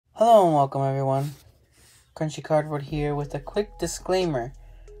Hello and welcome everyone. KrunchyCardboard here with a quick disclaimer.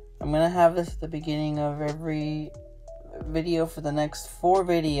 I'm going to have this at the beginning of every video for the next 4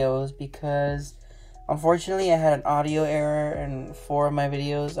 videos because unfortunately I had an audio error in 4 of my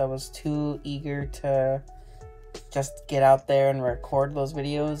videos. I was too eager to just get out there and record those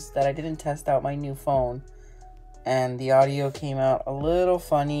videos that I didn't test out my new phone. And the audio came out a little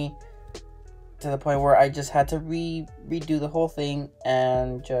funny, to the point where I just had to redo the whole thing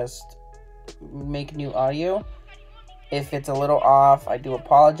and just make new audio. If it's a little off, I do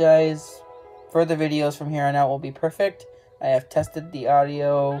apologize. Further videos from here on out will be perfect. I have tested the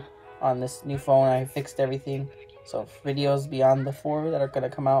audio on this new phone. I fixed everything. So videos beyond the 4 that are going to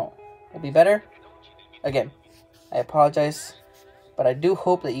come out will be better. Again, I apologize. But I do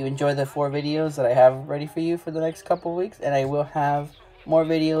hope that you enjoy the 4 videos that I have ready for you for the next couple weeks. And I will have more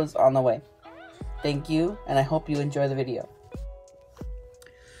videos on the way. Thank you, and I hope you enjoy the video.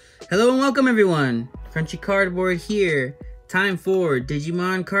 Hello and welcome everyone. KrunchyCardboard here. Time for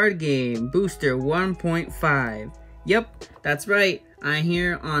Digimon card game booster 1.5. Yep, that's right. I'm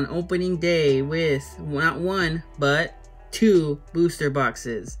here on opening day with not 1 but 2 booster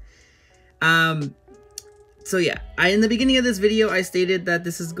boxes. So yeah, in the beginning of this video I stated that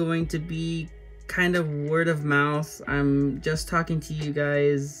this is going to be kind of word of mouth. I'm just talking to you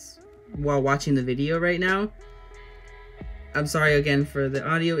guys while watching the video right now. I'm sorry again for the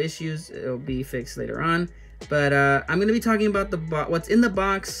audio issues. It'll be fixed later on. But I'm going to be talking about what's in the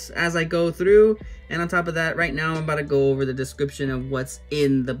box as I go through. And on top of that, right now I'm about to go over the description of what's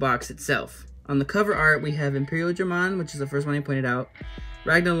in the box itself. On the cover art, we have Imperial Dramon, which is the first one I pointed out,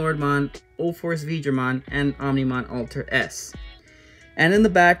 Ragnar Lordmon, Old Force V Dramon, and Omnimon Alter S. And in the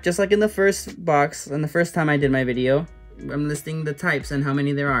back, just like in the first box, and the first time I did my video, I'm listing the types and how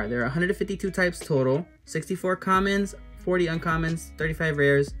many there are. There are 152 types total, 64 commons, 40 uncommons, 35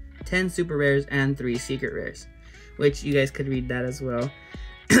 rares, 10 super rares, and 3 secret rares, which you guys could read that as well.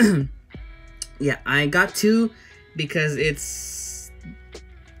 Yeah, I got 2 because it's,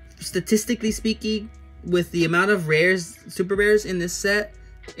 statistically speaking, with the amount of rares, super rares in this set,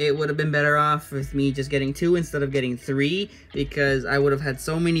 it would have been better off with me just getting 2 instead of getting 3, because I would have had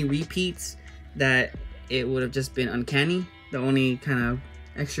so many repeats that it would have just been uncanny. The only kind of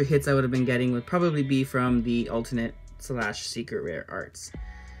extra hits I would have been getting would probably be from the alternate / secret rare arts.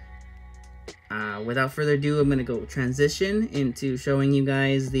 Without further ado, I'm going to go transition into showing you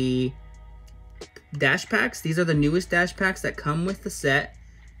guys the dash packs. These are the newest dash packs that come with the set.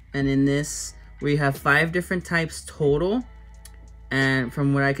 And in this, we have 5 different types total. And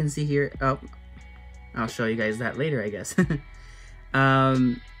from what I can see here, I'll show you guys that later, I guess.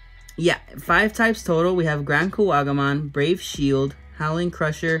 Yeah, 5 types total. We have Grand Kuwagamon, Brave Shield, Howling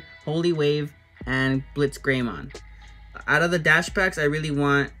Crusher, Holy Wave, and Blitz Greymon. Out of the dash packs, I really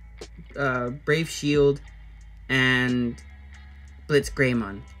want Brave Shield and Blitz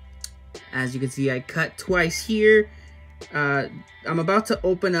Greymon. As you can see, I cut twice here. I'm about to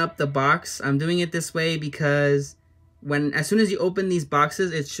open up the box. I'm doing it this way because as soon as you open these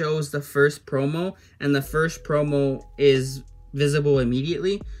boxes, it shows the first promo, and the first promo is visible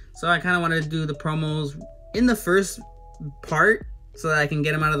immediately. So I kind of wanted to do the promos in the first part so that I can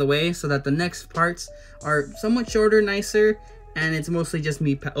get them out of the way, so that the next parts are somewhat shorter, nicer, and it's mostly just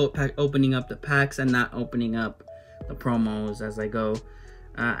me opening up the packs and not opening up the promos as I go.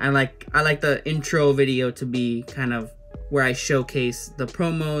 I like the intro video to be kind of where I showcase the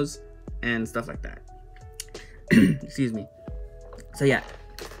promos and stuff like that. Excuse me. So yeah,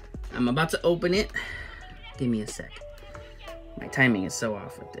 I'm about to open it. Give me a sec. My timing is so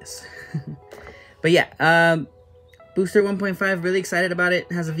off with this. But yeah, Booster 1.5, really excited about it.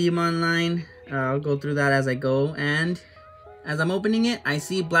 It has a Vmon line. I'll go through that as I go. And as I'm opening it, I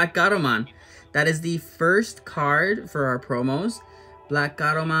see Black Gatomon. That is the first card for our promos. Black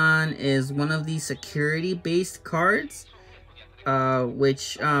Gatomon is one of the security-based cards,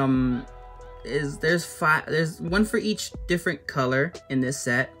 which there's 1 for each different color in this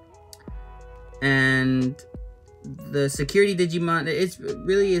set. And the security Digimon, it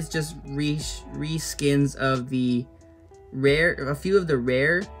really is just reskins of the a few of the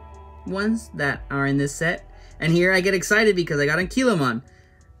rare ones that are in this set. And here I get excited because I got Ankylomon.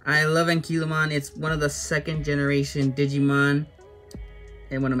 I love Ankylomon. It's one of the 2nd generation Digimon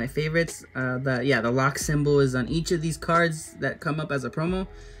and one of my favorites. The lock symbol is on each of these cards that come up as a promo.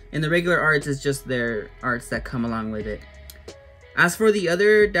 And the regular arts is just their arts that come along with it. As for the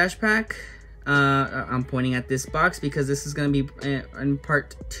other dash pack, I'm pointing at this box because this is going to be in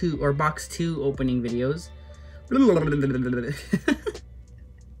part 2 or box 2 opening videos. I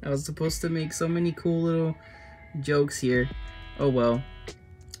was supposed to make so many cool little jokes here. Oh well.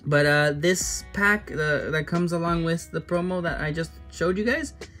 But this pack that comes along with the promo that I just showed you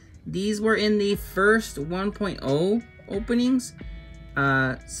guys, these were in the first 1.0 openings.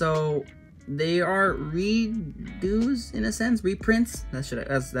 So they are redos in a sense, reprints.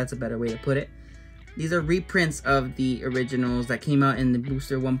 That's a better way to put it. These are reprints of the originals that came out in the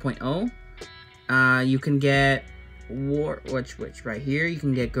Booster 1.0. You can get which right here, you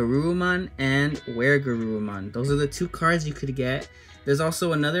can get Garurumon and Garurumon. Those are the two cards you could get. There's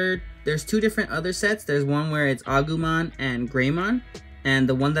also there's two different other sets. There's one where it's Agumon and Greymon, and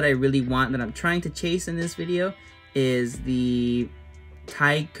the one that I really want, that I'm trying to chase in this video, is the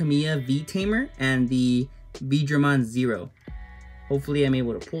Tai Kamiya V Tamer and the Beedramon Zero. Hopefully I'm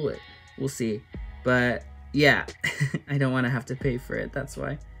able to pull it. We'll see. But yeah, I don't want to have to pay for it, that's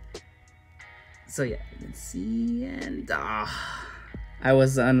why. So yeah, you can see, and I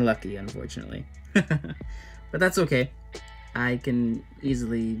was unlucky, unfortunately. But that's okay. I can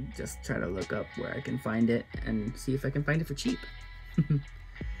easily just try to look up where I can find it and see if I can find it for cheap.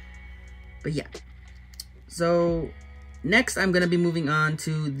 But yeah. So next I'm going to be moving on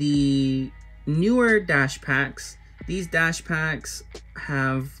to the newer dash packs. These dash packs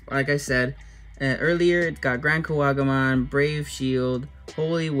have, like I said earlier, it's got Grand Kuwagamon, Brave Shield,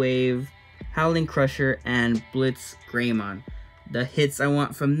 Holy Wave, Howling Crusher, and Blitz Greymon. The hits I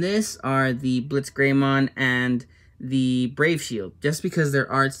want from this are the Blitz Greymon and the Brave Shield, just because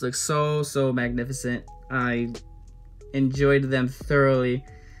their arts look so magnificent. I enjoyed them thoroughly.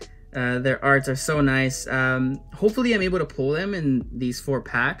 Their arts are so nice. Hopefully I'm able to pull them in these 4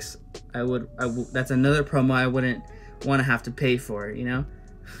 packs. That's another promo I wouldn't want to have to pay for, you know.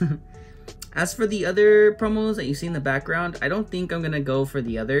 As for the other promos that you see in the background, I don't think I'm gonna go for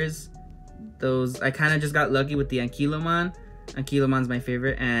the others. I kind of just got lucky with the Ankylomon. Ankylomon's my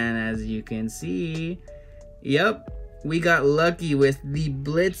favorite, and as you can see, yep, we got lucky with the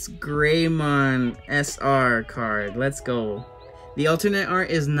Blitz Greymon SR card. Let's go. The alternate art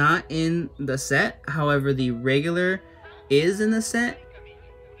is not in the set, however the regular is in the set.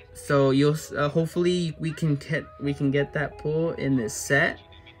 So you'll hopefully we can get that pull in this set.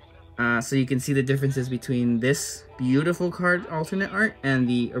 So you can see the differences between this beautiful card alternate art and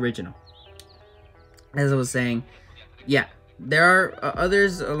the original. As I was saying, yeah, there are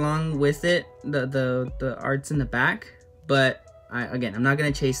others along with it, the arts in the back, but I'm not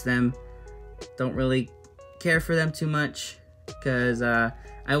gonna chase them. Don't really care for them too much, because I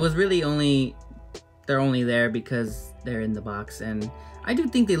was really they're only there because they're in the box, and I do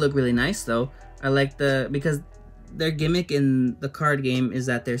think they look really nice though. I like because their gimmick in the card game is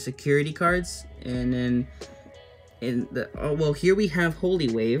that they're security cards, and then here we have Holy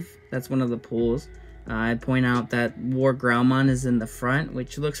Wave. That's one of the pulls. I'd point out that War Growlmon is in the front,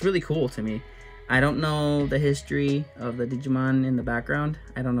 which looks really cool to me. I don't know the history of the Digimon in the background.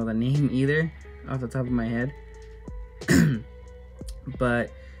 I don't know the name either off the top of my head.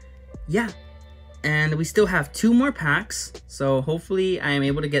 But yeah, and we still have 2 more packs, so hopefully I am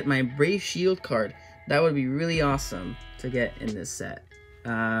able to get my Brave Shield card. That would be really awesome to get in this set.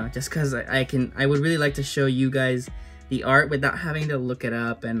 Just because I would really like to show you guys the art without having to look it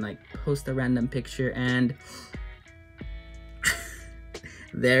up and like post a random picture, and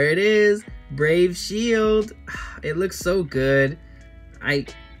there it is, Brave Shield. It looks so good.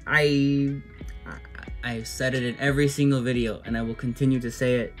 I've said it in every single video, and I will continue to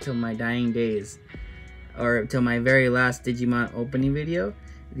say it till my dying days, or till my very last Digimon opening video.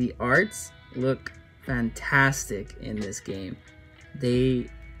 The arts look fantastic in this game. They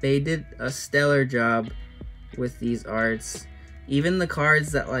did a stellar job with these arts. Even the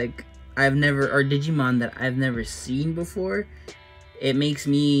cards that Digimon that I've never seen before, it makes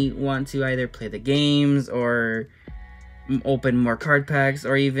me want to either play the games or open more card packs,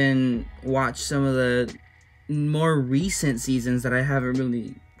 or even watch some of the more recent seasons that I haven't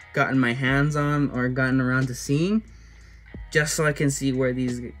really gotten my hands on or gotten around to seeing, just so I can see where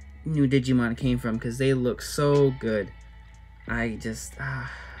these new Digimon came from, because they look so good.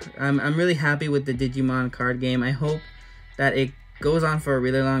 I'm really happy with the Digimon card game. I hope that it goes on for a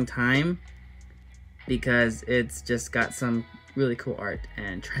really long time, because it's just got some really cool art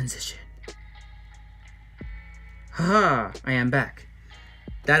and transition. Haha, I am back.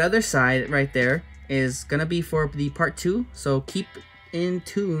 That other side right there is gonna be for the part 2, so keep in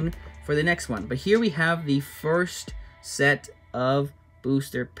tune for the next one. But here we have the first set of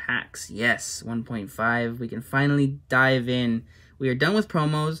booster packs. Yes, 1.5. We can finally dive in. We are done with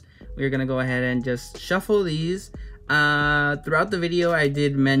promos. We are gonna go ahead and just shuffle these. Throughout the video, I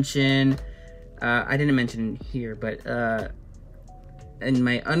did mention, I didn't mention here, but in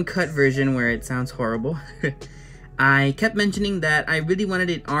my uncut version where it sounds horrible, I kept mentioning that I really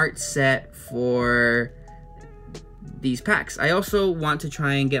wanted an art set for these packs. I also want to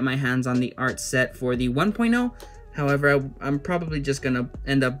try and get my hands on the art set for the 1.0. However, I'm probably just gonna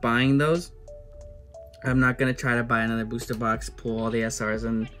end up buying those. I'm not gonna try to buy another booster box, pull all the SRs,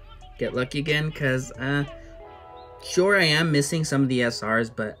 and get lucky again, because sure, I am missing some of the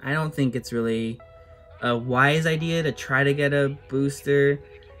SRs, but I don't think it's really a wise idea to try to get a booster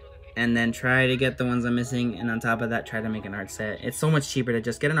and then try to get the ones I'm missing, and on top of that, try to make an art set. It's so much cheaper to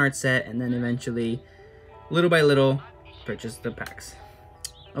just get an art set and then eventually, little by little, purchase the packs.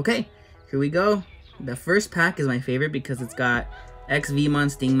 Okay, here we go. The first pack is my favorite because it's got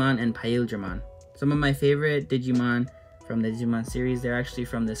X-Vmon, Stingmon, and Paildramon. Some of my favorite Digimon from the Digimon series. They're actually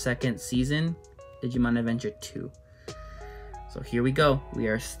from the second season, Digimon Adventure 2. So here we go. We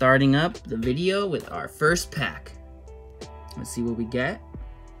are starting up the video with our first pack. Let's see what we get.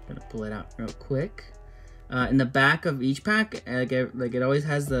 Gonna pull it out real quick. In the back of each pack, like it always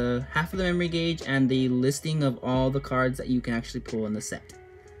has the half of the memory gauge and the listing of all the cards that you can actually pull in the set.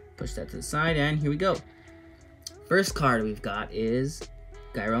 Push that to the side, and here we go. First card we've got is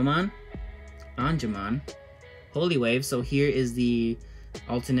Gairomon, Angemon, Holy Wave. So here is the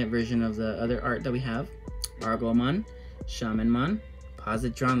alternate version of the other art that we have. Argomon, Shamanmon,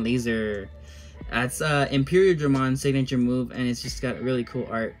 Positron Laser. That's Imperial Dramon signature move, and it's just got really cool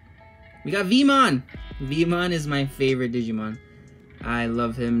art. We got Vmon! Vmon is my favorite Digimon. I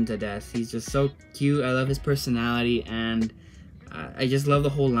love him to death. He's just so cute. I love his personality, and I just love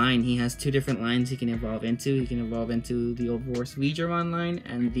the whole line. He has two different lines he can evolve into. He can evolve into the Old Force V-Dramon line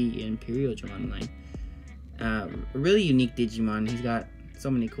and the Imperial Dramon line. A really unique Digimon. He's got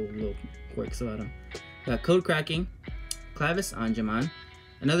so many cool little quirks about him. Got Code Cracking, Clavis Angemon.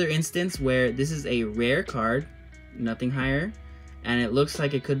 Another instance where this is a rare card, nothing higher, and it looks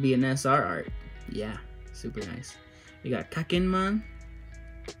like it could be an SR art. Yeah, super nice. We got Kakinmon.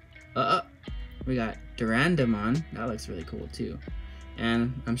 We got Durandamon. That looks really cool too.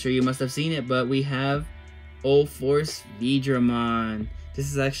 And I'm sure you must have seen it, but we have Old Force V-Dramon.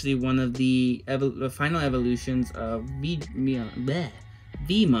 This is actually one of the final evolutions of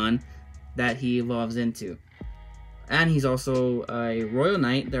Vmon that he evolves into. And he's also a Royal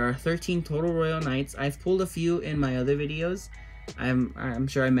Knight. There are 13 total Royal Knights. I've pulled a few in my other videos. I'm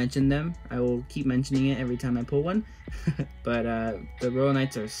sure I mentioned them. I will keep mentioning it every time I pull one. But the Royal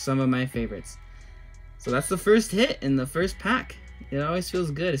Knights are some of my favorites. So that's the first hit in the first pack. It always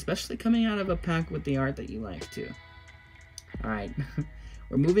feels good, especially coming out of a pack with the art that you like too. Alright,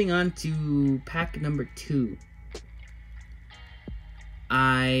 we're moving on to pack number 2.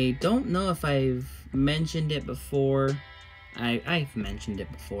 I don't know if I've mentioned it before. I've mentioned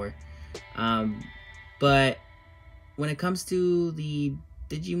it before. But when it comes to the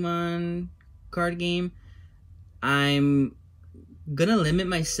Digimon card game, I'm gonna limit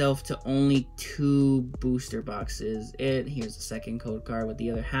myself to only 2 booster boxes. Here's the second code card with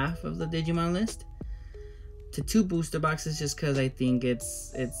the other half of the Digimon list. To 2 booster boxes, just because I think it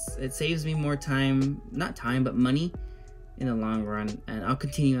saves me more time, not time, but money in the long run. And I'll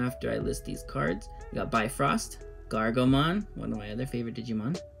continue after I list these cards. We got Bifrost, Gargomon, one of my other favorite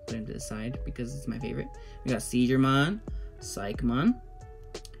Digimon. Put him to the side because it's my favorite. We got Seedramon, Psychmon,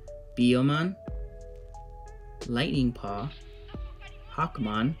 Biomon, Lightning Paw,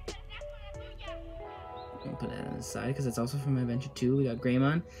 Hawkmon. I'll put that on the side because it's also from Adventure 2. We got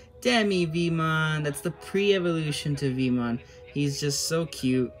Greymon, Demi-Vmon. That's the pre-evolution to Vmon. He's just so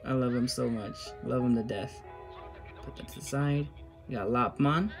cute. I love him so much. Love him to death. Put that to the side. We got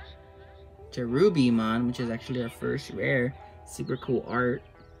Lopmon, Cherubimon, which is actually our first rare. Super cool art.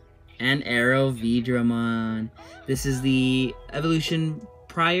 And Arrow V-Dramon. This is the evolution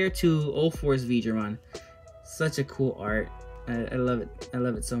prior to Old Force V-Dramon. Such a cool art. I love it. I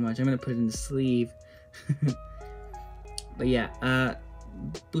love it so much. I'm gonna put it in the sleeve. But yeah,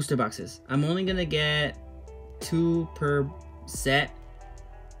 booster boxes. I'm only gonna get 2 per set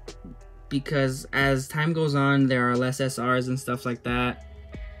because as time goes on, there are less SRs and stuff like that.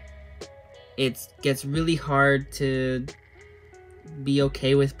 It gets really hard to be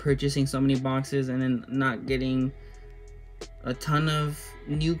okay with purchasing so many boxes and then not getting a ton of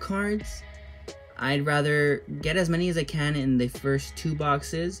new cards. I'd rather get as many as I can in the first 2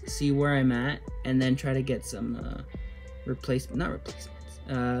 boxes, see where I'm at, and then try to get some fill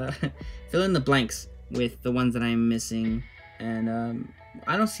in the blanks with the ones that I'm missing. And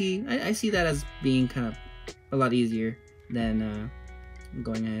I see that as being kind of a lot easier than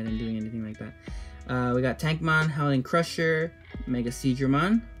going ahead and doing anything like that. We got Tankmon, Howling Crusher, Mega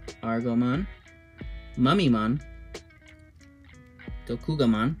Seedramon, Argomon, Mummymon,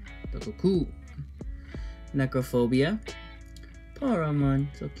 Dokugamon, Dokuku, Necrophobia, Poramon,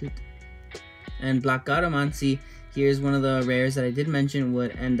 so cute, and Black Gatomon. See, here's one of the rares that I did mention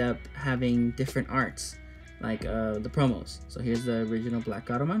would end up having different arts, like the promos. So here's the original Black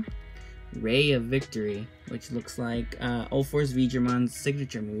Gatomon. Ray of Victory, which looks like Ulforce Vigimon's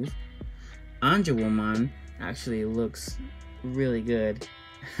signature move. Anjawomon actually looks really good.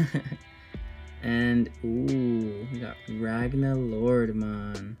 And ooh, we got Ragna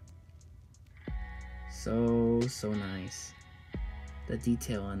Lordmon. So nice. The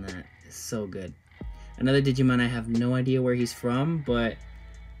detail on that is so good. Another Digimon, I have no idea where he's from, but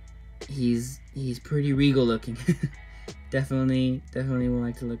he's pretty regal looking. Definitely would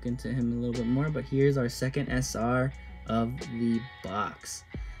like to look into him a little bit more. But here's our second SR of the box.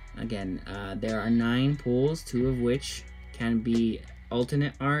 Again, there are 9 pulls, 2 of which can be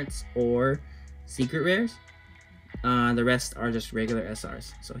alternate arts or secret rares. The rest are just regular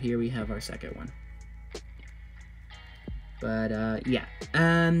SRs. So here we have our second one. But yeah,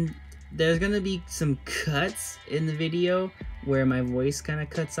 there's gonna be some cuts in the video where my voice kind of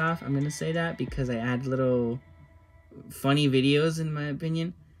cuts off. I'm gonna say that because I add little funny videos, in my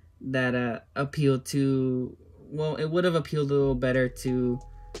opinion, that appeal to, well, it would have appealed a little better to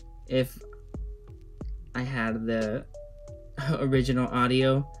if I had the original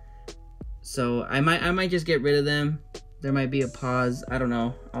audio. So I might just get rid of them. There might be a pause, I don't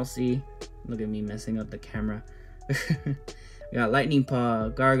know, I'll see. Look at me messing up the camera. We got Lightning Paw,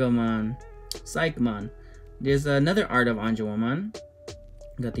 Gargomon, Psychmon. There's another art of Anjawomon.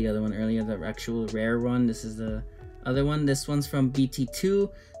 Got the other one earlier, the actual rare one. This is the other one. This one's from BT2.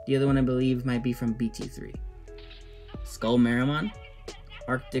 The other one I believe might be from BT3. Skull Marimon,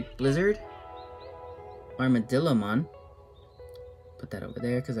 Arctic Blizzard, Armadillomon. Put that over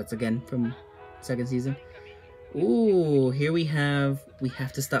there because that's again from second season. Ooh, here we have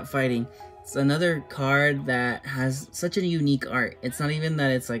to stop fighting. It's another card that has such a unique art. It's not even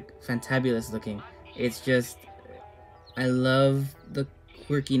that it's like fantabulous looking. It's just, I love the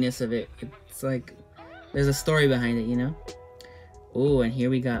quirkiness of it. It's like there's a story behind it, you know? Oh, and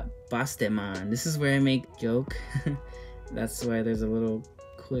here we got Bastemon. This is where I make joke. That's why there's a little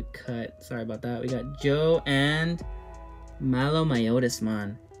quick cut. Sorry about that. We got Joe and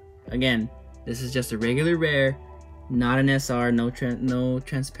Malomyotismon. Again, this is just a regular rare, not an SR, no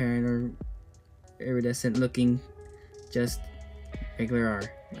transparent or iridescent looking, just regular R.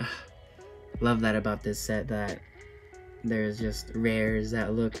 Love that about this set, that there's just rares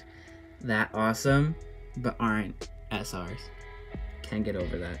that look that awesome but aren't SRs. Can't get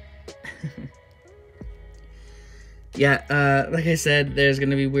over that. Yeah, like I said, there's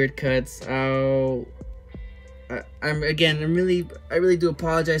gonna be weird cuts. I really do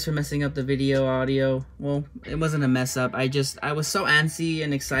apologize for messing up the video audio. Well, it wasn't a mess up. I was so antsy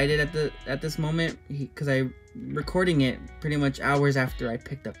and excited at this moment because I'm recording it pretty much hours after I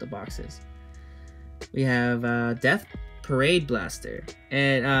picked up the boxes. We have Death Parade Blaster,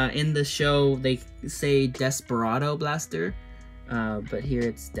 and in the show they say Desperado Blaster, but here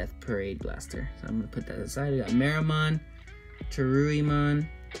it's Death Parade Blaster. So I'm gonna put that aside. We got Marimon, Teruimon.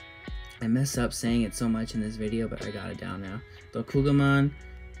 I mess up saying it so much in this video, but I got it down now. Dokugamon,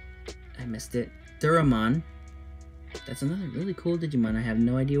 I missed it. Duramon, that's another really cool Digimon. I have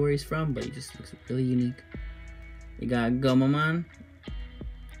no idea where he's from, but he just looks really unique. We got Gomamon,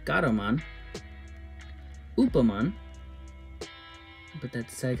 Gatomon, Upamon. Put that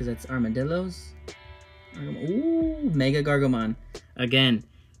aside because that's armadillos. Ooh, Mega Gargomon. Again,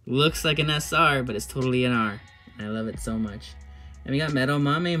 looks like an SR, but it's totally an R. I love it so much. And we got Metal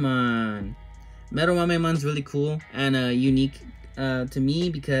Mamemon. Metal Mamemon's really cool and unique to me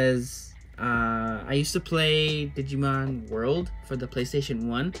because I used to play Digimon World for the PlayStation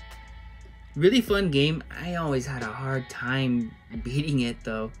 1. Really fun game. I always had a hard time beating it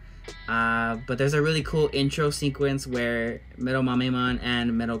though. But there's a really cool intro sequence where Metal Mamemon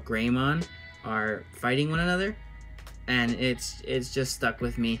and Metal Greymon are fighting one another. And it's just stuck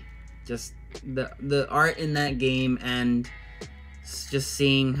with me. Just the art in that game, and just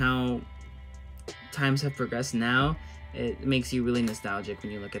seeing how times have progressed now, it makes you really nostalgic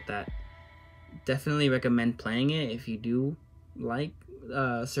when you look at that. Definitely recommend playing it if you do like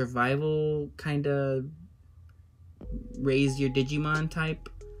survival kind of raise your Digimon type.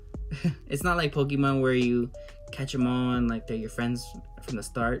 It's not like Pokemon where you catch them all and like they're your friends from the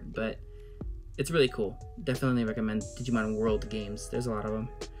start, but it's really cool. Definitely recommend Digimon World games. There's a lot of them.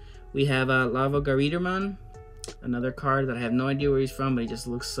 We have Lava Garidamon, another card that I have no idea where he's from, but he just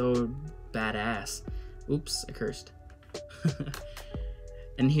looks so badass. Oops, I cursed.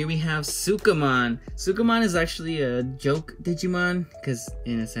 And here we have Sukamon. Sukamon is actually a joke Digimon, because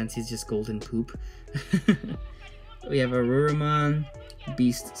in a sense he's just golden poop. We have Arurumon,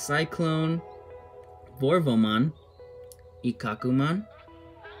 Beast Cyclone, Vorvomon, Ikakumon,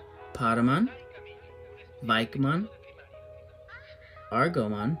 Patamon, Vikemon,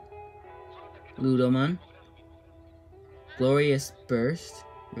 Argomon, Ludomon, Glorious Burst,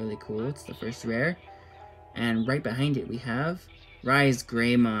 really cool, it's the first rare. And right behind it we have Rise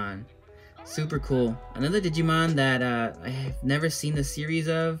Greymon. Super cool. Another Digimon that I have never seen the series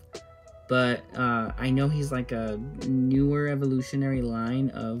of, but I know he's like a newer evolutionary line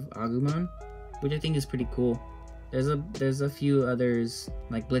of Agumon, which I think is pretty cool. There's a few others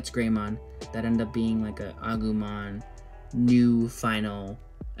like Blitz Greymon that end up being like a Agumon new final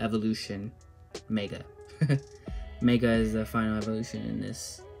evolution Mega. Mega is the final evolution in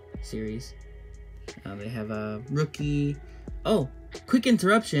this series. They have a rookie. Oh, quick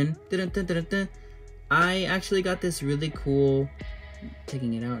interruption. Dun, dun, dun, dun, dun. I actually got this really cool,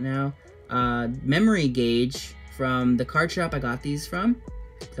 taking it out now, memory gauge from the card shop I got these from.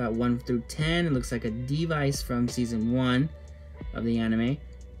 Got 1 through 10. It looks like a device from season 1 of the anime.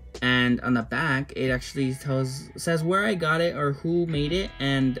 And on the back, it actually says where I got it or who made it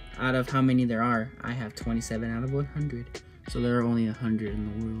and out of how many there are. I have 27 out of 100. So there are only 100 in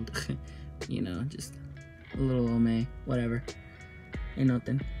the world. You know, just a little ome, whatever. Ain't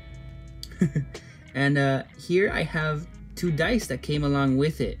nothing. And here I have 2 dice that came along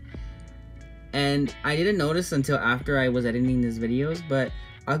with it. And I didn't notice until after I was editing these videos, but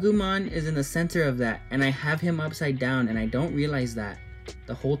Agumon is in the center of that, and I have him upside down, and I don't realize that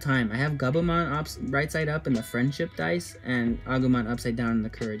the whole time. I have Gabumon right side up in the friendship dice, and Agumon upside down in the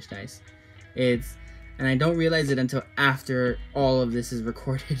courage dice. And I don't realize it until after all of this is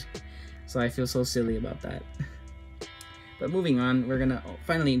recorded. So I feel so silly about that. But moving on, we're gonna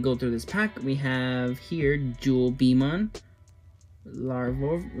finally go through this pack. We have here Jewel Beamon,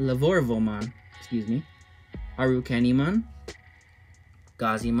 Lavorvomon, excuse me, Arukenimon,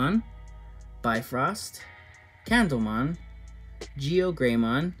 Gazimon, Bifrost, Candlemon, Geo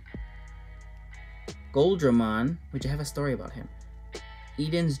Greymon, Goldramon, which I have a story about him,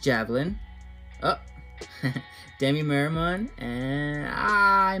 Eden's Javelin, Demimuramon, and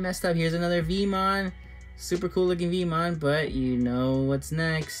I messed up. Here's another Vmon. Super cool looking Vmon, but you know what's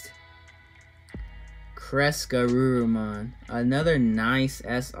next. Crescarurumon. Another nice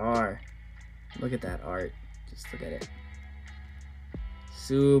SR. Look at that art. Just look at it.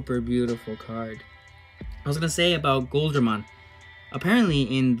 Super beautiful card. I was gonna say about Goldramon. Apparently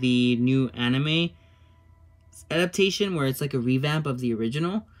in the new anime adaptation where it's like a revamp of the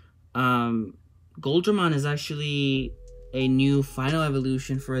original, Goldramon is actually a new final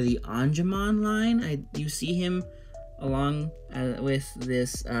evolution for the Angemon line. You see him along with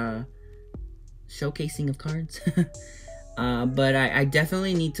this showcasing of cards. But I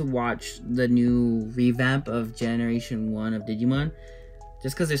definitely need to watch the new revamp of Generation 1 of Digimon,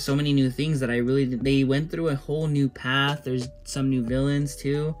 just because there's so many new things that they went through a whole new path. There's some new villains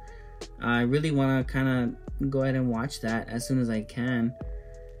too. I really want to kind of go ahead and watch that as soon as I can.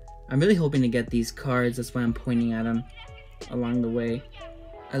 I'm really hoping to get these cards. That's why I'm pointing at them along the way.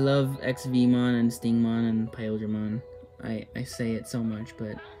 I love XVmon and Stingmon and Pyodramon. I say it so much,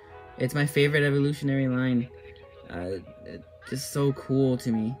 but it's my favorite evolutionary line. It's just so cool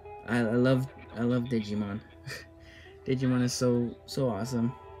to me. I love Digimon. Digimon is so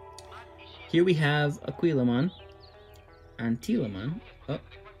awesome. Here we have Aquilamon, Antilamon. Oh,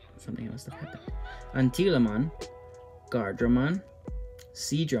 something else that happened. Antilamon, Gardramon,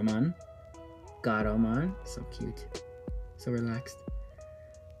 Seadramon, Gatomon, so cute, so relaxed.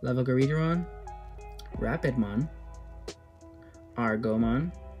 Lavagaridaron, Rapidmon,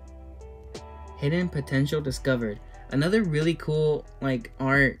 Argomon, Hidden Potential Discovered. Another really cool like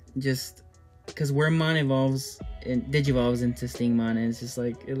art, just because Wormmon digivolves into Stingmon, and it's just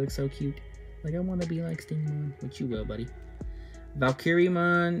like, it looks so cute. Like, I want to be like Stingmon, which you will, buddy.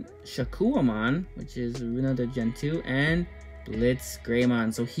 Valkyriemon, Shakuamon, which is another Gen 2, and Blitz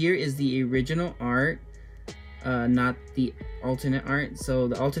Greymon. So here is the original art, not the alternate art. So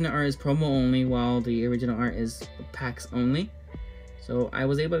the alternate art is promo only, while the original art is packs only. So I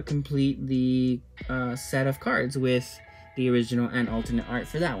was able to complete the set of cards with the original and alternate art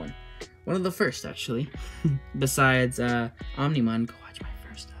for that one. One of the first, actually. Besides Omnimon. Go watch my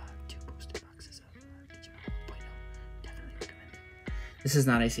first 2 booster boxes of Digimon 1.0. Definitely recommend it. This is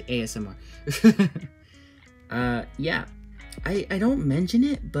not ASMR. Yeah. I don't mention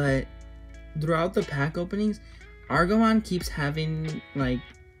it, but throughout the pack openings, Argomon keeps having like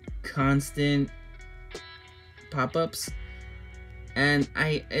constant pop-ups, And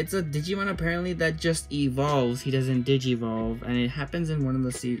it's a Digimon apparently that just evolves. He doesn't digivolve, and it happens in one of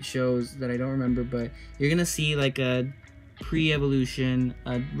the shows that I don't remember. But you're gonna see like a pre-evolution,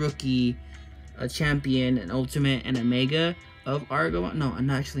 a rookie, a champion, an ultimate, and a mega of Argomon. No,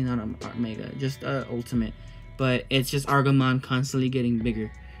 actually not a mega, just ultimate. But it's just Argomon constantly getting bigger,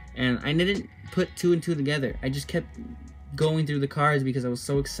 and I didn't put 2 and 2 together. I just kept going through the cards because I was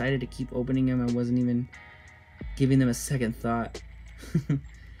so excited to keep opening them. I wasn't even giving them a second thought.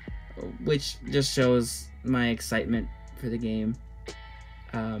 Which just shows my excitement for the game.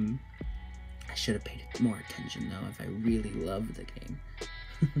 I should have paid more attention though if I really loved the game.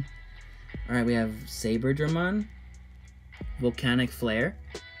 Alright, we have Saberdramon, Volcanic Flare,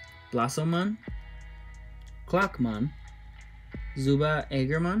 Blossomon, Clockmon, Zuba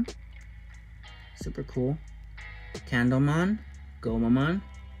Agermon, super cool, Candlemon, Gomamon,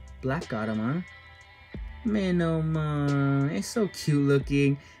 Black Godamon, Minomon. It's so cute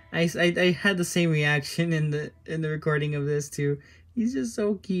looking. I had the same reaction in the recording of this too. He's just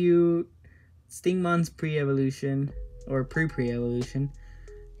so cute. Stingmon's pre-evolution or pre-evolution.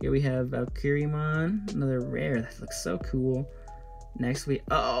 Here we have Valkyriemon, another rare that looks so cool. Next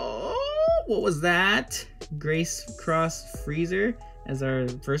what was that? Grace Cross Freezer as our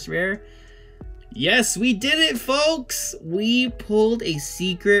first rare. Yes, we did it, folks. We pulled a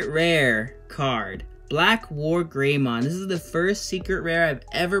secret rare card. Black War Greymon. This is the first secret rare I've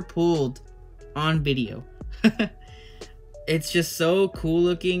ever pulled on video. It's just so cool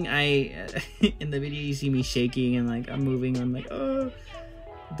looking. In the video you see me shaking and like I'm moving. I'm like, oh,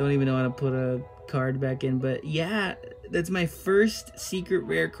 don't even know how to put a card back in. But yeah, that's my first secret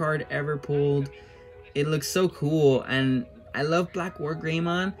rare card ever pulled. It looks so cool, and I love Black War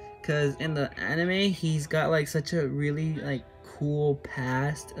Greymon because in the anime he's got like such a really like cool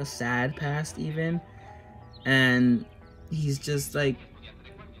past, a sad past even. And he's just like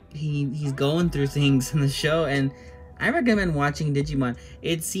he's going through things in the show, and I recommend watching Digimon.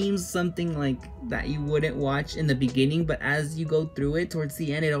 It seems something like that you wouldn't watch in the beginning, but as you go through it towards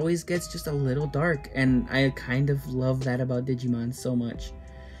the end, it always gets just a little dark, and I kind of love that about Digimon so much.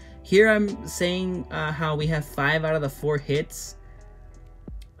 Here I'm saying how we have 5 out of the 4 hits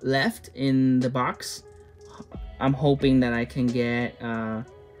left in the box. I'm hoping that I can get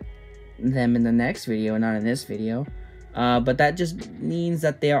them in the next video, not in this video. But that just means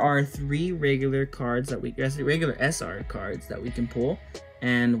that there are 3 regular cards that regular SR cards that we can pull,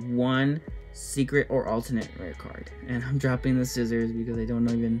 and 1 secret or alternate rare card. And I'm dropping the scissors because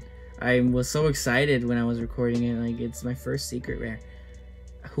I was so excited when I was recording it. Like, it's my first secret rare.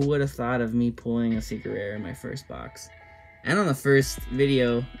 Who would have thought of me pulling a secret rare in my first box? And on the first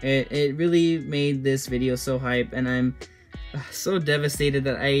video, it really made this video so hype, and I'm so devastated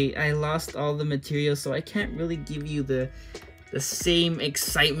that I lost all the material, so I can't really give you the same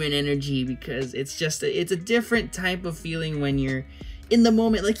excitement energy, because it's a different type of feeling when you're in the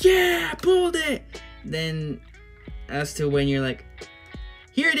moment, like, yeah, I pulled it, then as to when you're like,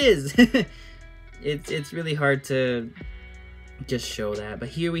 here it is. It's really hard to just show that. But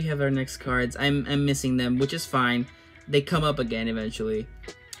here we have our next cards. I'm missing them, which is fine. They come up again eventually.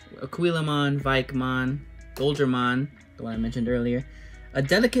 Aquilamon, Vikemon, Goldramon, the one I mentioned earlier. A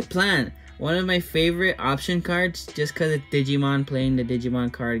Delicate Plant, one of my favorite option cards, just because it's Digimon playing the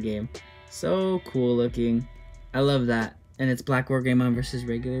Digimon card game. So cool looking. I love that. And it's Black War Greymon versus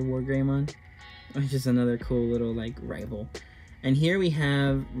regular War Greymon, which is another cool little like rival. And here we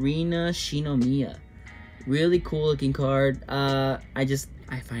have Rina Shinomiya. Really cool looking card. I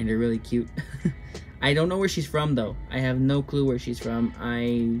find her really cute. I don't know where she's from though. I have no clue where she's from.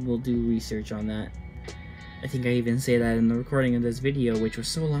 I will do research on that. I think I even say that in the recording of this video, which was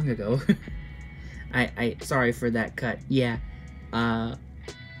so long ago. I sorry for that cut. Yeah.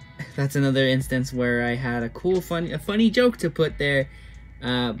 That's another instance where I had a cool, funny joke to put there,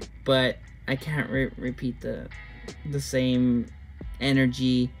 but I can't repeat the same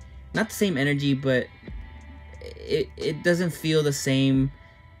energy. Not the same energy, but it doesn't feel the same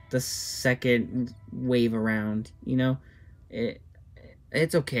the second wave around, you know?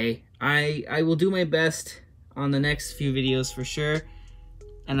 It's okay. I will do my best on the next few videos for sure,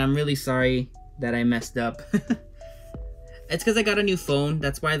 and I'm really sorry that I messed up. It's because I got a new phone.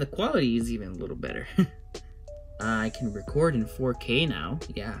 That's why the quality is even a little better. I can record in 4K now.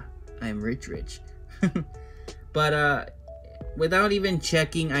 Yeah, I'm rich. But without even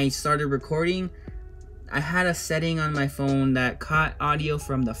checking, I started recording. I had a setting on my phone that caught audio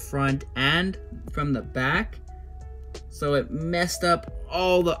from the front and from the back, so it messed up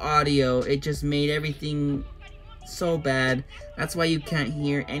all the audio. It just made everything so bad. That's why you can't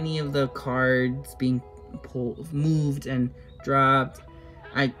hear any of the cards being moved and dropped.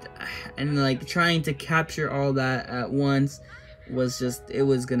 And like trying to capture all that at once was just, it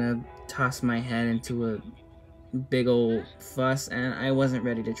was gonna toss my head into a big old fuss, and I wasn't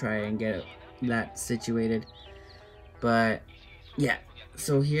ready to try and get that situated. But yeah,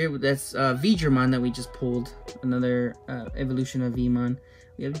 so here that's DIGIMON that we just pulled, another evolution of Vmon.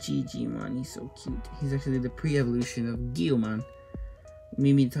 We have DIGIMON, he's so cute. He's actually the pre-evolution of Gyomon,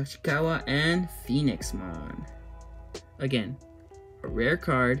 Mimi Tachikawa, and Phoenixmon. Again, a rare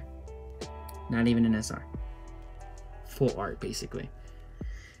card, not even an SR. Full art, basically.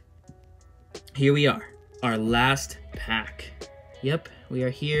 Here we are, our last pack. Yep, we are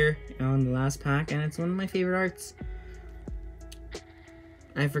here on the last pack, and it's one of my favorite arts.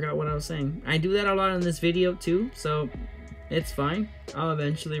 I forgot what I was saying. I do that a lot in this video too, so it's fine. I'll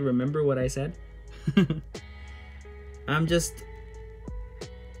eventually remember what I said. I'm just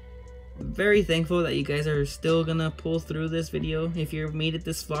very thankful that you guys are still gonna pull through this video. If you've made it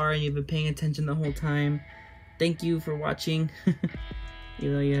this far and you've been paying attention the whole time, thank you for watching.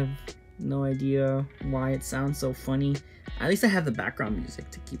 Even though you have no idea why it sounds so funny, at least I have the background music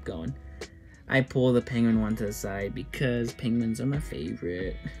to keep going. I pull the penguin one to the side because penguins are my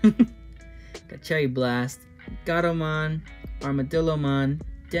favorite. Got Cherry Blast, Gatomon, Armadillomon,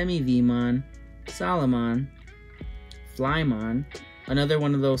 Demi-Vmon, Salamon, Flymon, another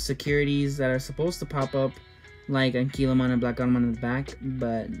one of those securities that are supposed to pop up like Ankylomon and Black Gatomon in the back,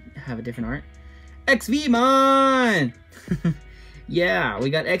 but have a different art. XVmon! Yeah, we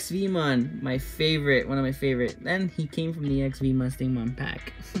got XVmon, my favorite, one of my favorite. And he came from the XV Mustangmon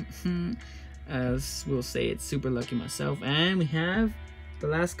pack. As we'll say, it's super lucky myself. And we have the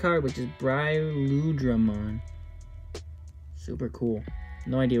last card, which is Briludramon. Super cool.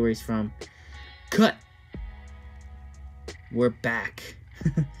 No idea where he's from. Cut! We're back.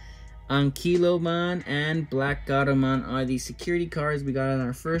 Ankylomon and Black Gatomon are the security cards we got in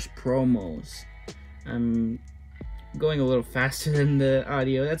our first promos. I'm going a little faster than the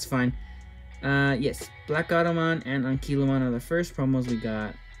audio, that's fine. Yes, Black Gatomon and Ankylomon are the first promos we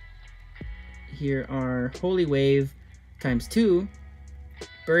got. Here are Holy Wave ×2,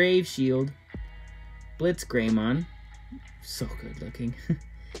 Brave Shield, Blitz Greymon, so good looking.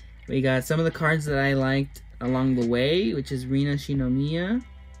 We got some of the cards that I liked along the way, which is Rina Shinomiya,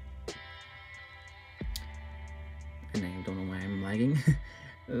 and I don't know why I'm lagging.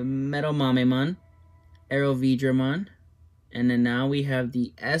 Metal Mamemon, Aerovedramon, and then now we have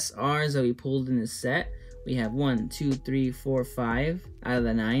the SRs that we pulled in this set. We have 1, 2, 3, 4, 5 out of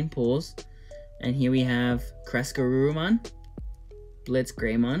the 9 pulls. And here we have Crescarurumon, Blitz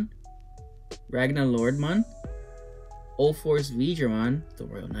Greymon, Ragnar Lordmon, Ulforce Vedramon, the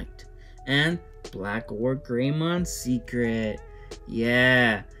Royal Knight, and Black Orc Greymon Secret.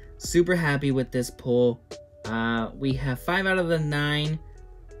 Yeah, super happy with this pull. We have 5 out of the 9,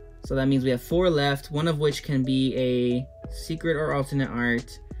 so that means we have 4 left, one of which can be a secret or alternate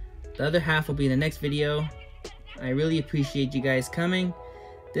art. The other half will be in the next video. I really appreciate you guys coming.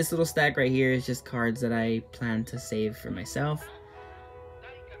 This little stack right here is just cards that I plan to save for myself.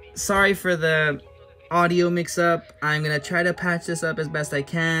 Sorry for the audio mix-up. I'm gonna try to patch this up as best I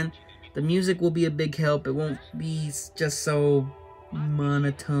can. The music will be a big help. It won't be just so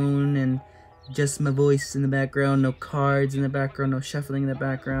monotone and just my voice in the background, no cards in the background, no shuffling in the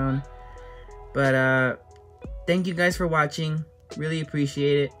background. But thank you guys for watching. Really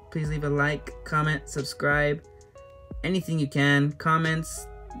appreciate it. Please leave a like, comment, subscribe, anything you can. Comments,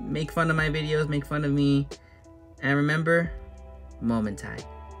 make fun of my videos, make fun of me, and remember, Momentai.